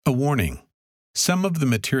A warning. Some of the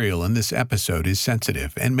material in this episode is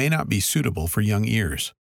sensitive and may not be suitable for young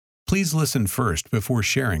ears. Please listen first before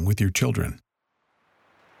sharing with your children.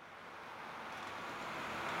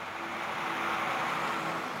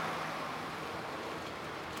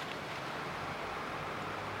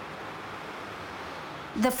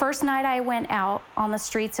 The first night I went out on the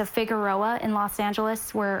streets of Figueroa in Los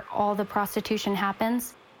Angeles, where all the prostitution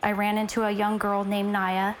happens, I ran into a young girl named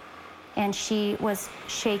Naya, and she was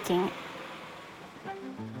shaking.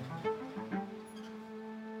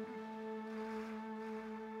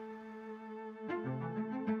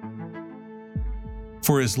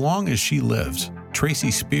 For as long as she lives,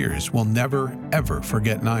 Tracy Spears will never, ever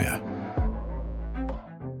forget Naya.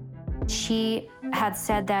 She had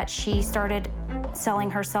said that she started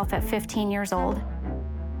selling herself at 15 years old,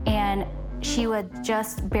 and she had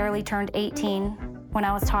just barely turned 18 when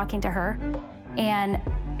I was talking to her. And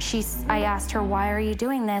I asked her, "Why are you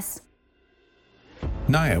doing this?"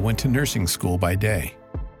 Naya went to nursing school by day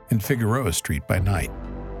and Figueroa Street by night.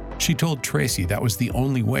 She told Tracy that was the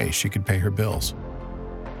only way she could pay her bills.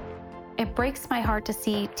 It breaks my heart to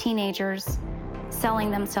see teenagers selling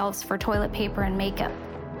themselves for toilet paper and makeup.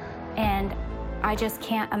 And I just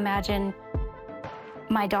can't imagine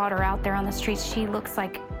my daughter out there on the streets. She looks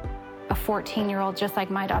like a 14-year-old, just like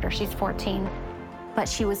my daughter. She's 14. But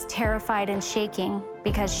she was terrified and shaking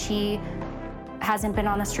because she hasn't been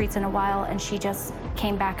on the streets in a while, and she just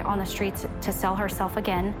came back on the streets to sell herself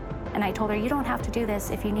again. And I told her, "You don't have to do this.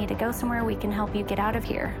 If you need to go somewhere, we can help you get out of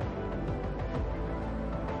here."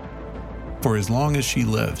 For as long as she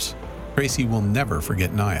lives, Tracy will never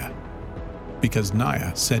forget Naya. Because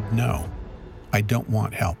Naya said, "No, I don't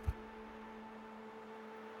want help."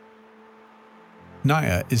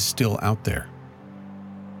 Naya is still out there.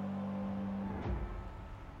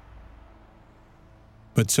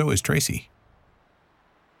 But so is Tracy.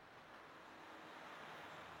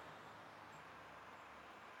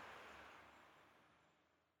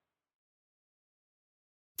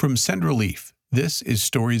 From Send Relief, this is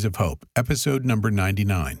Stories of Hope, episode number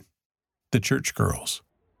 99, The Church Girls.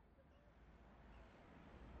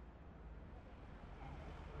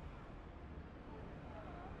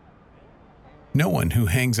 No one who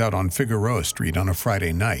hangs out on Figueroa Street on a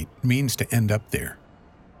Friday night means to end up there.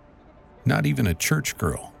 Not even a church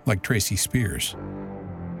girl like Tracy Spears.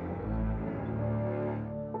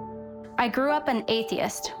 I grew up an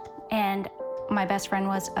atheist, and my best friend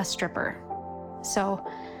was a stripper. So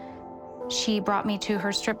she brought me to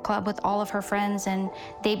her strip club with all of her friends, and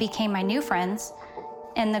they became my new friends.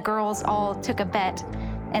 And the girls all took a bet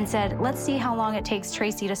and said, "Let's see how long it takes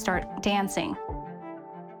Tracy to start dancing."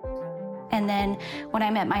 And then when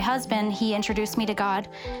I met my husband, he introduced me to God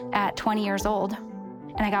at 20 years old.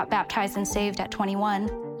 And I got baptized and saved at 21.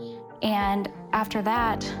 And after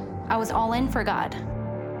that, I was all in for God.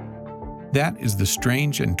 That is the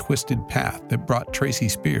strange and twisted path that brought Tracy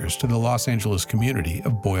Spears to the Los Angeles community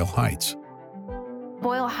of Boyle Heights.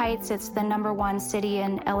 Boyle Heights, it's the #1 city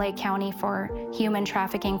in LA County for human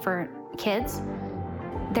trafficking for kids.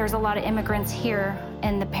 There's a lot of immigrants here,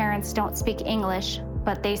 and the parents don't speak English,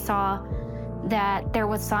 but they saw that there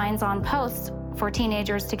was signs on posts for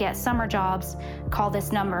teenagers to get summer jobs, call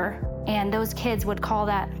this number. And those kids would call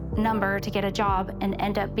that number to get a job and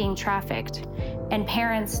end up being trafficked. And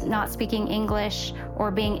parents not speaking English or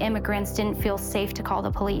being immigrants didn't feel safe to call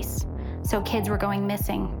the police. So kids were going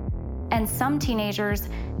missing. And some teenagers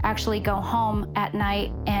actually go home at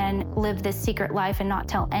night and live this secret life and not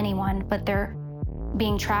tell anyone, but they're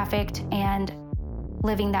being trafficked and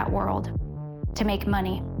living that world to make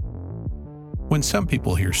money. When some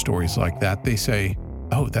people hear stories like that, they say,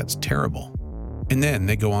 "Oh, that's terrible," and then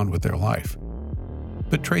they go on with their life.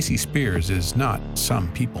 But Tracy Spears is not some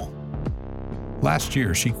people. Last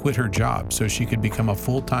year, she quit her job so she could become a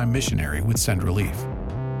full-time missionary with Send Relief.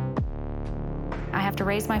 I have to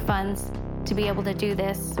raise my funds to be able to do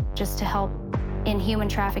this, just to help in human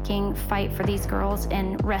trafficking, fight for these girls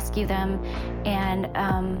and rescue them, and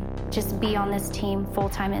just be on this team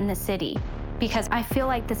full-time in the city. Because I feel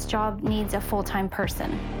like this job needs a full-time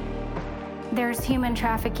person. There's human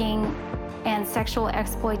trafficking and sexual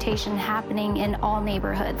exploitation happening in all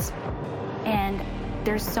neighborhoods, and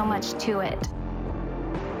there's so much to it.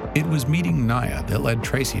 It was meeting Naya that led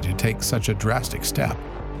Tracy to take such a drastic step.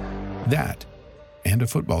 That, and a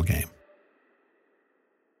football game.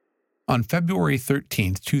 On February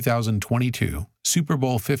 13, 2022, Super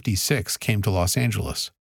Bowl 56 came to Los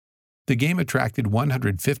Angeles. The game attracted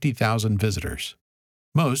 150,000 visitors.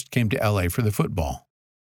 Most came to LA for the football,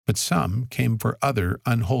 but some came for other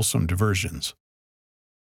unwholesome diversions.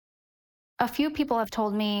 A few people have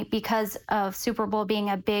told me because of Super Bowl being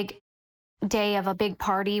a big day of a big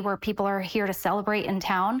party where people are here to celebrate in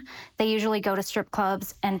town, they usually go to strip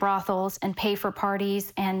clubs and brothels and pay for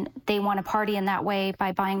parties, and they want to party in that way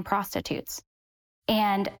by buying prostitutes.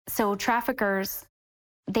 And so traffickers,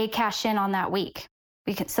 they cash in on that week.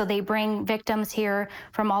 So they bring victims here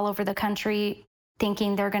from all over the country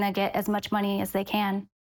thinking they're going to get as much money as they can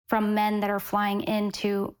from men that are flying in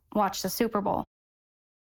to watch the Super Bowl.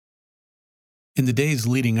 In the days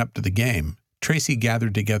leading up to the game, Tracy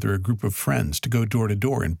gathered together a group of friends to go door to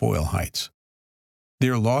door in Boyle Heights.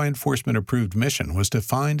 Their law enforcement-approved mission was to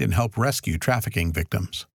find and help rescue trafficking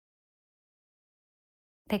victims.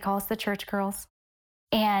 They call us the Church Girls.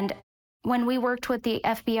 And when we worked with the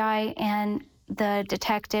FBI and the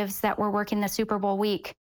detectives that were working the Super Bowl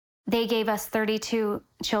week, they gave us 32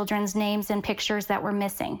 children's names and pictures that were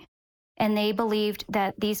missing. And they believed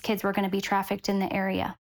that these kids were going to be trafficked in the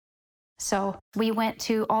area. So we went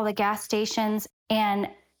to all the gas stations, and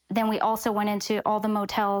then we also went into all the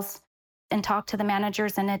motels and talked to the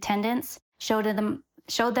managers and attendants, showed them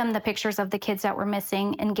the pictures of the kids that were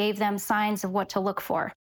missing, and gave them signs of what to look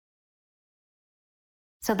for.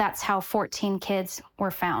 So that's how 14 kids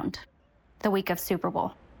were found the week of Super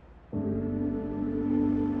Bowl.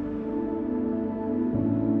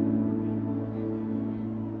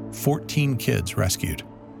 "14 kids rescued.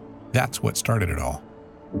 That's what started it all.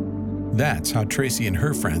 That's how Tracy and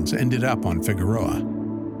her friends ended up on Figueroa.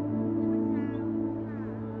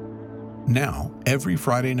 Now, every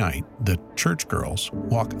Friday night, the Church Girls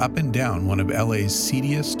walk up and down one of LA's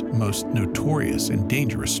seediest, most notorious and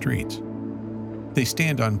dangerous streets. They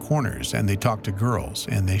stand on corners and they talk to girls,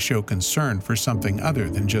 and they show concern for something other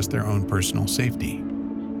than just their own personal safety.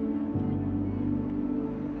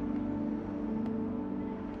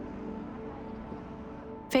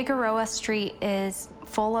 Figueroa Street is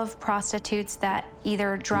full of prostitutes that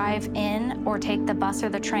either drive in or take the bus or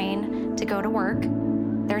the train to go to work.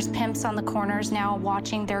 There's pimps on the corners now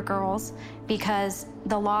watching their girls because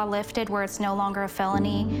the law lifted where it's no longer a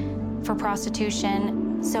felony for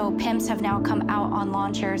prostitution. So pimps have now come out on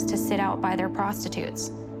lawn chairs to sit out by their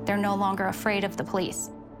prostitutes. They're no longer afraid of the police.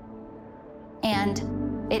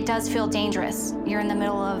 And it does feel dangerous. You're in the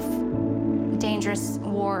middle of dangerous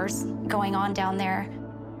wars going on down there.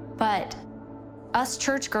 But us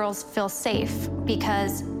Church Girls feel safe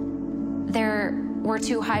because we're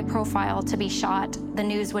too high profile to be shot. The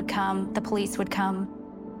news would come, the police would come.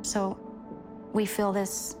 So we feel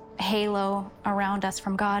this halo around us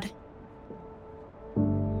from God.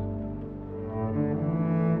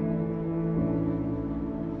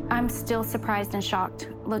 I'm still surprised and shocked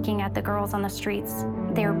looking at the girls on the streets.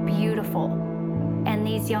 They're beautiful. And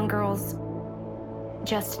these young girls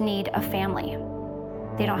just need a family.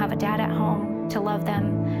 They don't have a dad at home to love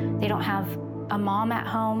them. They don't have a mom at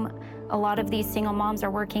home. A lot of these single moms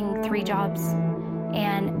are working 3 jobs,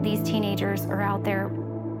 and these teenagers are out there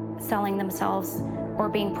selling themselves or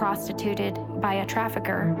being prostituted by a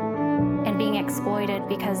trafficker and being exploited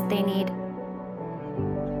because they need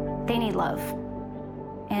love,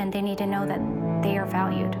 and they need to know that they are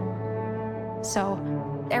valued. So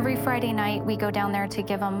every Friday night we go down there to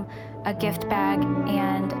give them a gift bag,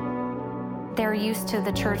 and they're used to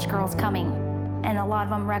the Church Girls coming, and a lot of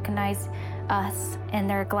them recognize us, and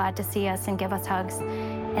they're glad to see us and give us hugs,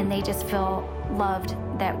 and they just feel loved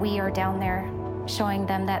that we are down there showing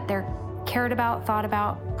them that they're cared about, thought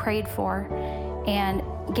about, prayed for, and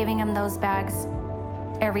giving them those bags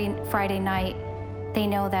every Friday night. They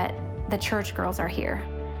know that the Church Girls are here,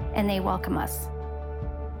 and they welcome us.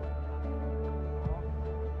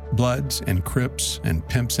 Bloods and Crips and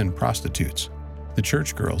pimps and prostitutes. The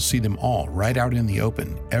Church Girls see them all right out in the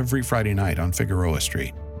open every Friday night on Figueroa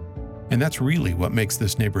Street. And that's really what makes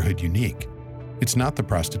this neighborhood unique. It's not the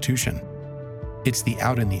prostitution. It's the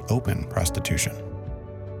out in the open prostitution.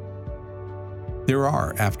 There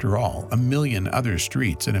are, after all, a million other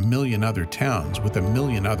streets and a million other towns with a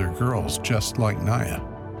million other girls just like Naya.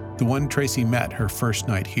 The one Tracy met her first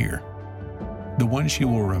night here. The one she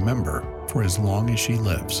will remember for as long as she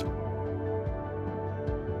lives.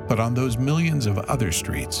 But on those millions of other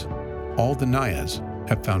streets, all the Nayas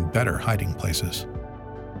have found better hiding places.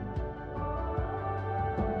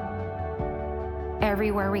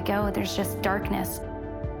 Everywhere we go, there's just darkness.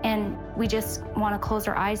 And we just want to close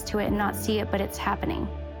our eyes to it and not see it, but it's happening.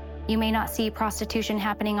 You may not see prostitution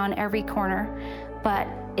happening on every corner, but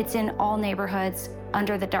it's in all neighborhoods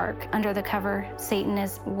under the dark, under the cover. Satan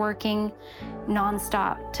is working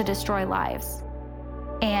nonstop to destroy lives.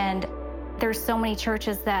 And there's so many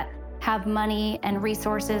churches that have money and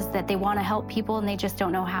resources that they want to help people and they just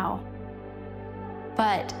don't know how.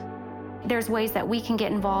 But There's ways that we can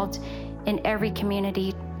get involved in every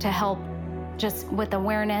community to help just with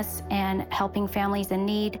awareness and helping families in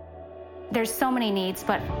need. There's so many needs,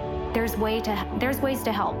 but there's ways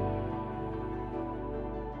to help.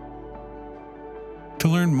 To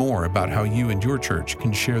learn more about how you and your church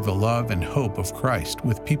can share the love and hope of Christ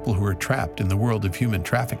with people who are trapped in the world of human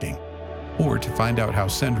trafficking, or to find out how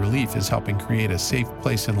Send Relief is helping create a safe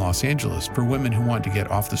place in Los Angeles for women who want to get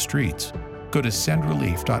off the streets, go to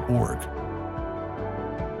sendrelief.org.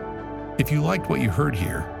 If you liked what you heard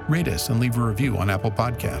here, rate us and leave a review on Apple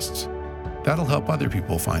Podcasts. That'll help other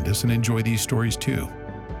people find us and enjoy these stories too.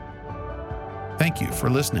 Thank you for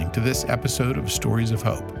listening to this episode of Stories of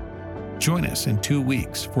Hope. Join us in 2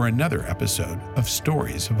 weeks for another episode of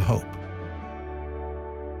Stories of Hope.